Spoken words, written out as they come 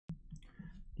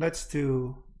Let's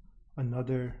do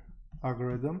another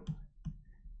algorithm.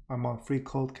 I'm on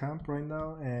Freecodecamp right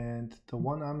now, and the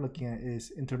one I'm looking at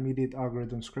is intermediate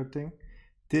algorithm scripting,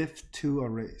 diff two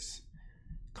arrays.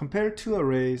 Compare two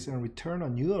arrays and return a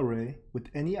new array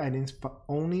with any items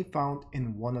only found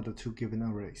in one of the two given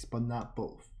arrays, but not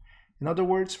both. In other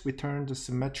words, return the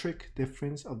symmetric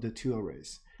difference of the two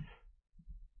arrays.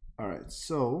 All right,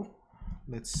 so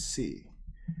let's see.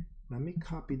 Let me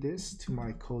copy this to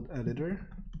my code editor.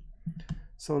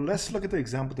 So let's look at the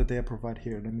example that they provide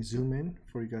here. Let me zoom in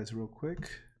for you guys real quick.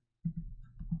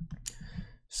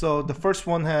 So the first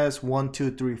one has 1,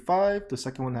 2, 3, 5. The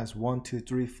second one has 1, 2,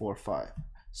 3, 4, 5.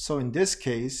 So in this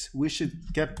case, we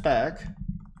should get back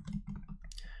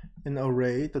an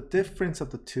array. The difference of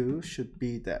the two should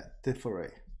be that diff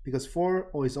array, because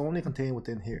 4 is only contained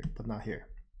within here, but not here.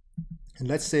 And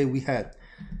let's say we had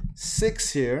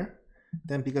 6 here.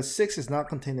 Then because 6 is not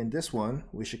contained in this one,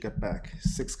 we should get back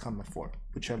 6, 4,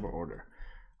 whichever order.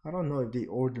 I don't know if the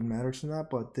order matters or not,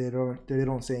 but they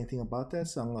don't say anything about that,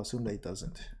 so I'm gonna assume that it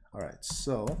doesn't. All right,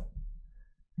 so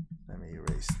let me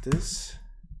erase this.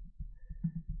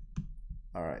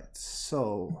 All right,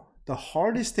 so the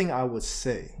hardest thing I would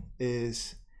say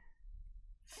is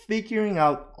figuring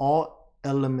out all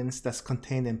elements that's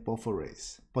contained in both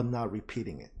arrays, but not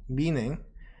repeating it. Meaning,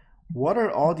 what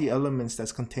are all the elements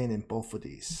that's contained in both of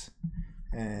these?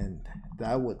 And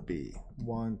that would be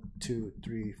 1, 2,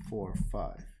 3, 4,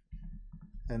 5.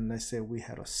 And let's say we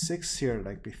had a 6 here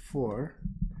like before.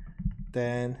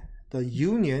 Then the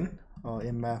union,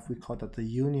 in math we call that the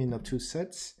union of two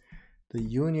sets. The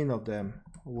union of them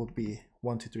would be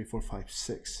 1, 2, 3, 4, 5,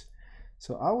 6.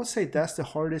 So I would say that's the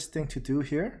hardest thing to do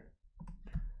here.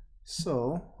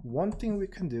 So one thing we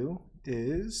can do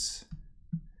is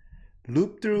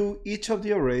loop through each of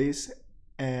the arrays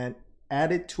and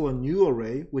add it to a new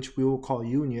array, which we will call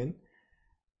union,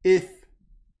 if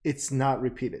it's not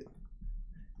repeated.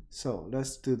 So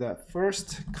let's do that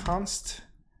first. Const,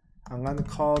 I'm going to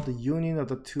call the union of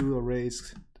the two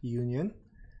arrays union,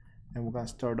 and we're going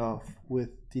to start off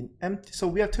with the empty. So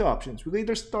we have two options. We can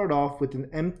either start off with an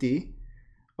empty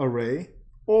array,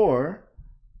 or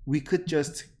we could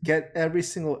just get every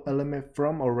single element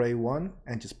from array 1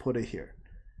 and just put it here.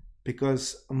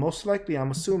 Because most likely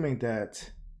I'm assuming that,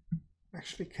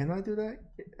 actually, can I do that?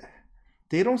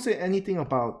 They don't say anything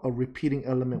about a repeating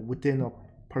element within a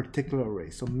particular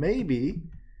array. So maybe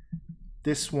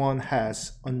this one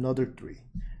has another 3.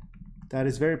 That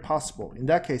is very possible. In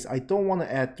that case, I don't want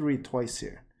to add 3 twice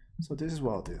here. So this is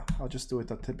what I'll do. I'll just do it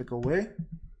the typical way.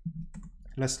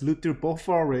 Let's loop through both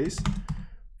our arrays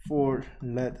for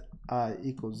let I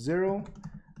equals 0.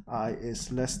 I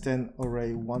is less than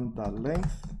array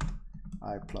 1.length.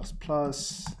 I plus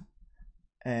plus,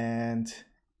 and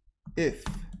if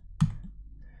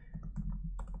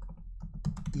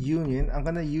union, I'm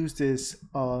gonna use this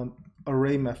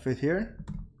array method here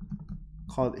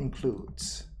called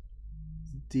includes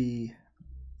the,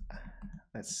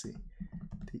 let's see,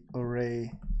 the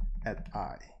array at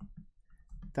I.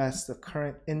 That's the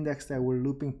current index that we're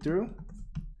looping through.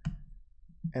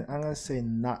 And I'm gonna say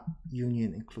not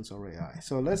union includes array I.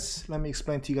 So let me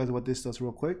explain to you guys what this does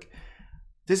real quick.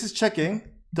 This is checking,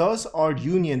 does our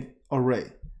union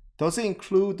array, does it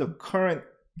include the current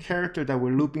character that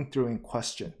we're looping through in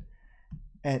question?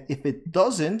 And if it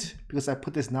doesn't, because I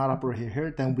put this not operator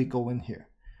here, then we go in here.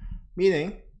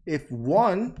 Meaning, if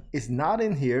 1 is not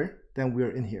in here, then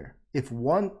we're in here. If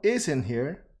 1 is in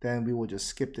here, then we will just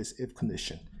skip this if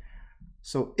condition.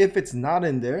 So if it's not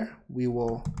in there, we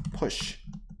will push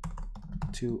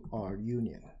to our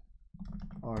union,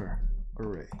 our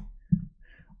array,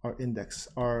 our index,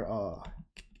 our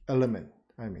element,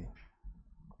 I mean.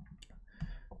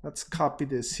 Let's copy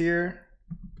this here.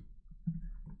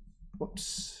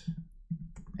 Whoops.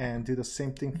 And do the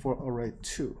same thing for array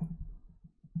 2.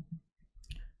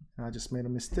 And I just made a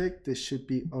mistake. This should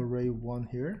be array 1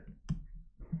 here.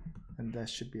 And that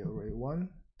should be array 1.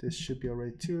 This should be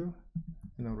array 2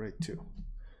 and array 2,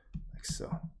 like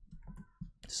so.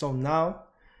 So now,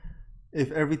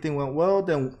 if everything went well,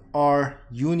 then our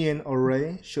union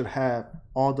array should have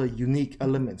all the unique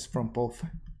elements from both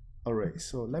arrays.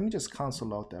 So let me just console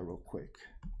log that real quick.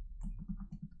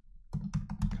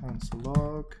 Console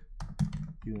log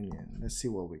union. Let's see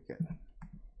what we get.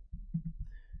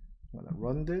 I'm gonna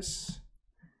run this,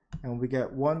 and we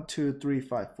get 1, 2, 3,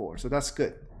 5, 4. So that's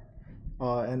good.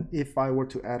 And if I were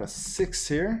to add a 6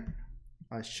 here,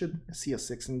 I should see a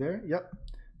 6 in there. Yep,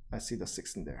 I see the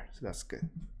 6 in there. So that's good.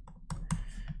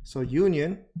 So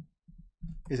union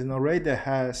is an array that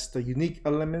has the unique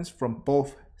elements from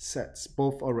both sets,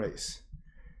 both arrays.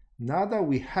 Now that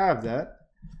we have that,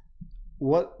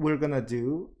 what we're gonna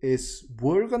do is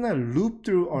we're gonna loop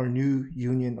through our new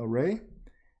union array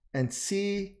and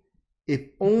see if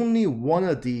only one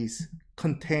of these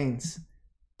contains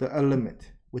the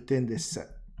element within this set.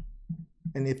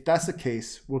 And if that's the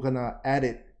case, we're gonna add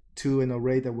it to an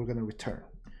array that we're gonna return.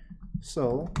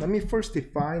 So let me first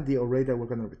define the array that we're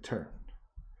gonna return.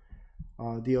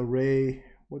 The array,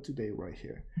 what do they write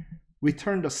here?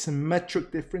 Return the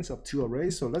symmetric difference of two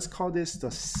arrays. So let's call this the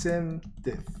sim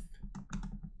diff.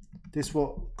 This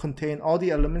will contain all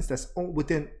the elements that's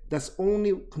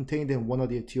only contained in one of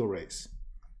the two arrays.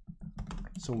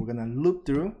 So we're gonna loop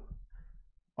through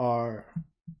our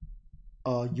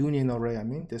union array,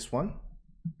 this one.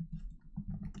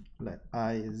 Let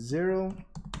I is 0,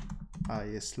 I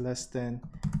is less than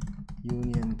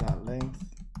union.length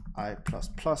I plus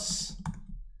plus.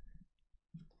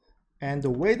 And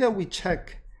the way that we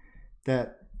check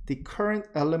that the current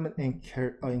element in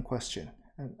question,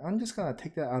 and I'm just gonna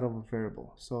take that out of a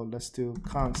variable. So let's do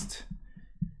const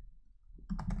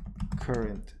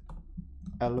current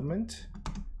element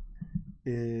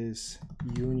is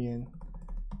union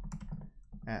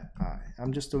at I.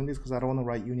 I'm just doing this because I don't want to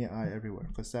write union I everywhere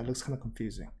because that looks kind of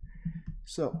confusing.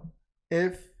 So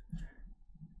if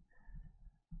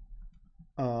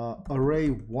array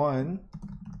 1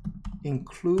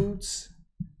 includes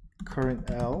current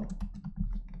L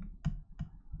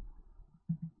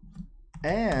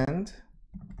and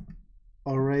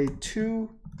array 2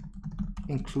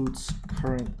 includes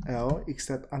current L,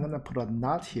 except I'm gonna put a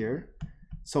not here.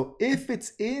 So if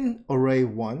it's in array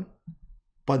 1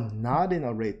 but not in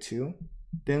array 2,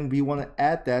 then we want to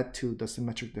add that to the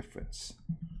symmetric difference.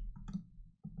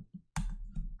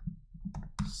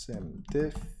 Sim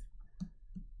diff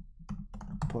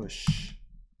push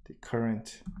the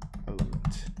current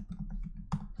element.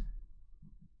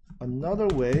 Another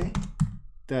way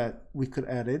that we could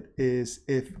add it is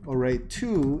if array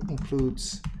 2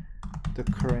 includes the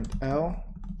current L,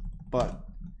 but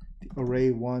the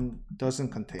array 1 doesn't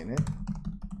contain it.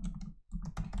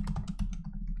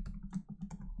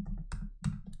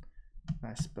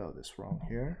 I spelled this wrong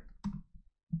here.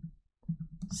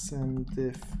 Sim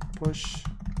diff push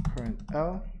current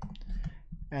L,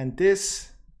 and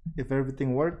this, if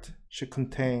everything worked, should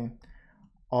contain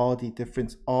all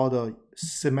the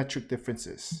symmetric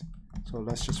differences. So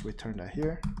let's just return that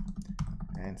here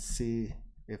and see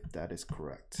if that is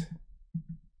correct.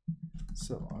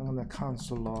 So I'm gonna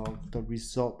console log the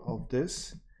result of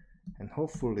this, and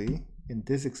hopefully in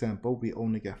this example we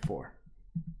only get 4.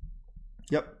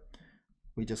 Yep,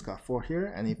 we just got 4 here,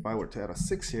 and if I were to add a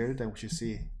 6 here, then we should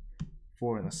see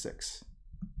 4 and a 6,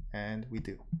 and we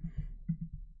do.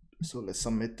 So let's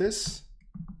submit this.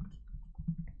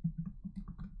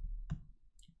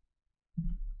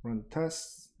 Run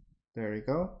tests. There you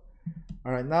go.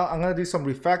 All right, now I'm gonna do some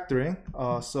refactoring.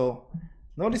 So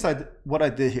notice what I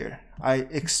did here. I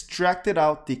extracted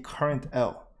out the current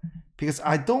L because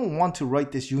I don't want to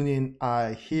write this union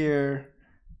I here,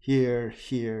 here,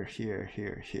 here, here,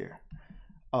 here, here.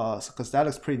 Because that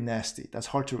looks pretty nasty. That's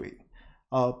hard to read.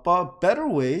 But a better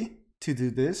way to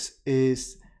do this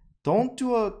is don't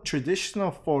do a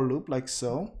traditional for loop like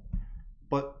so,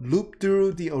 but loop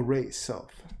through the array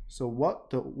itself. So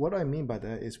what I mean by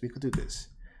that is we could do this.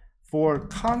 For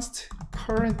const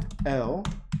current L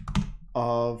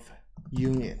of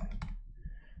union.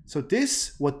 So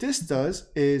what this does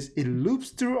is it loops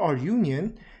through our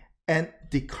union, and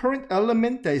the current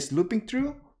element that is looping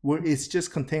through where it's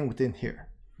just contained within here.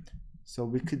 So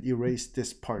we could erase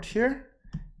this part here,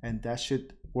 and that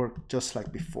should work just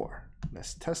like before.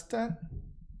 Let's test that.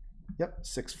 Yep,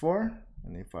 6, 4.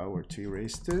 And if I were to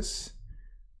erase this,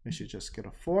 we should just get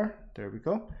a 4. There we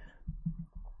go.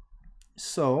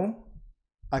 So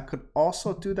I could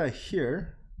also do that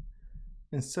here.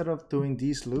 Instead of doing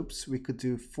these loops, we could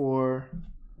do for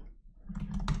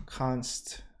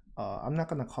const, I'm not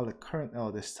gonna call it current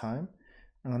L this time.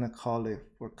 I'm gonna call it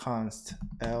for const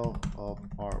L of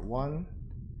R1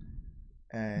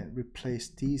 and replace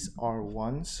these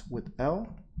R1s with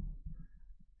L,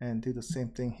 and do the same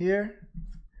thing here.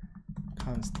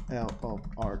 Const L of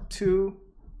R2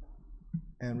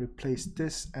 and replace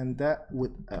this and that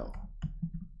with L.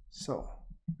 So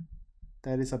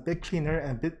that is a bit cleaner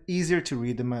and a bit easier to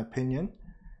read in my opinion.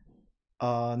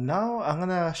 Now I'm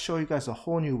gonna show you guys a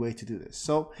whole new way to do this.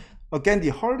 So again, the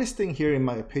hardest thing here in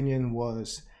my opinion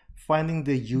was finding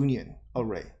the union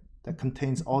array that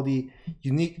contains all the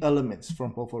unique elements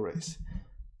from both arrays.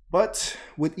 But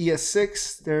with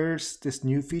ES6, there's this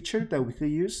new feature that we could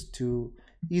use to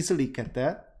easily get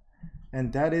that,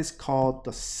 and that is called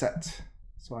the set.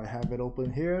 So I have it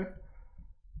open here.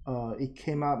 It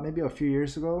came out maybe a few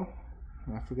years ago.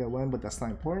 I forget when, but that's not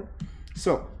important.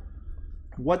 So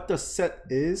what the set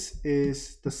is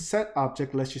the set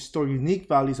object lets you store unique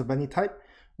values of any type,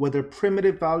 whether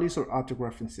primitive values or object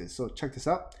references. So check this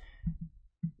out.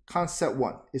 Concept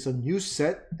 1 is a new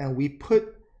set, and we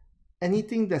put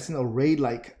anything that's an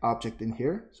array-like object in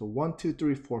here. So 1, 2,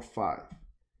 3, 4, 5.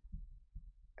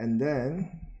 And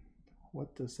then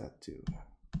what does that do?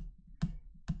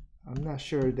 I'm not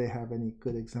sure they have any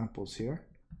good examples here,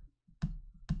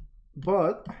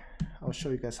 but I'll show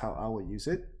you guys how I would use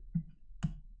it.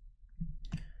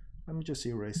 Let me just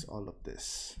erase all of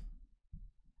this.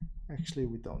 Actually,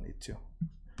 we don't need to.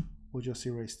 We'll just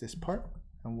erase this part,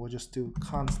 and we'll just do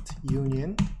const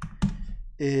union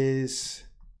is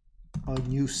a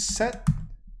new set,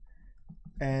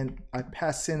 and I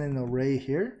pass in an array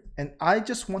here, and I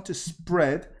just want to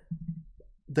spread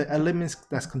the elements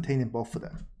that's contained in both of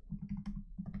them.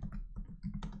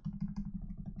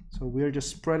 So we're just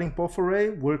spreading both array.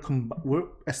 We're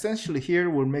essentially here,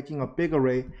 we're making a big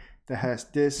array that has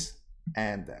this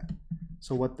and that.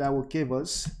 So what that will give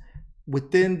us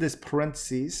within this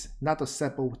parentheses, not the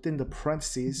set, but within the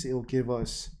parentheses, it will give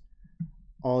us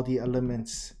all the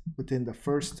elements within the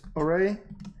first array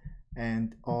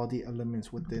and all the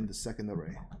elements within the second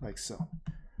array, like so.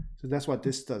 So that's what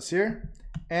this does here.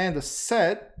 And the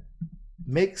set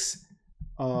makes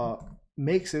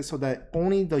it so that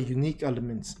only the unique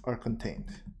elements are contained,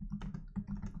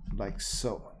 like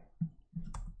so.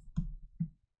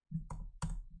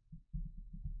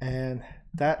 And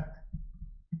that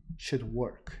should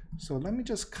work. So let me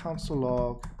just console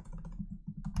log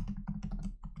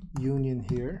union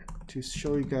here to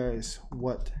show you guys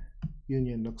what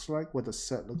union looks like, what the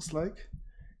set looks like.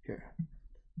 Here,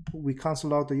 we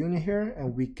console log the union here,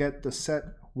 and we get the set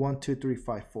 1, 2, 3,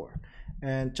 5, 4.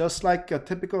 And just like a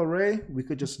typical array, we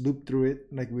could just loop through it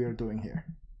like we are doing here.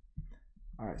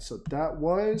 All right, so that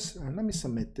was, and let me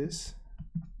submit this.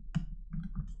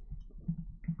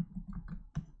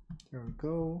 There we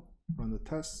go, run the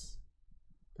tests.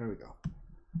 There we go.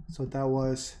 So that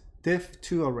was diff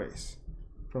 2 arrays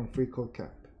from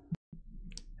Freecodecamp.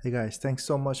 Hey guys, thanks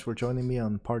so much for joining me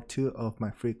on part 2 of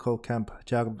my Freecodecamp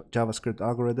JavaScript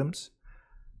algorithms.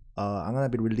 I'm going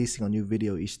to be releasing a new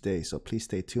video each day, so please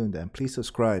stay tuned and please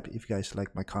subscribe if you guys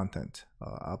like my content.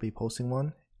 I'll be posting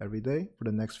one every day for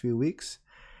the next few weeks,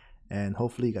 and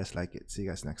hopefully you guys like it. See you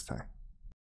guys next time.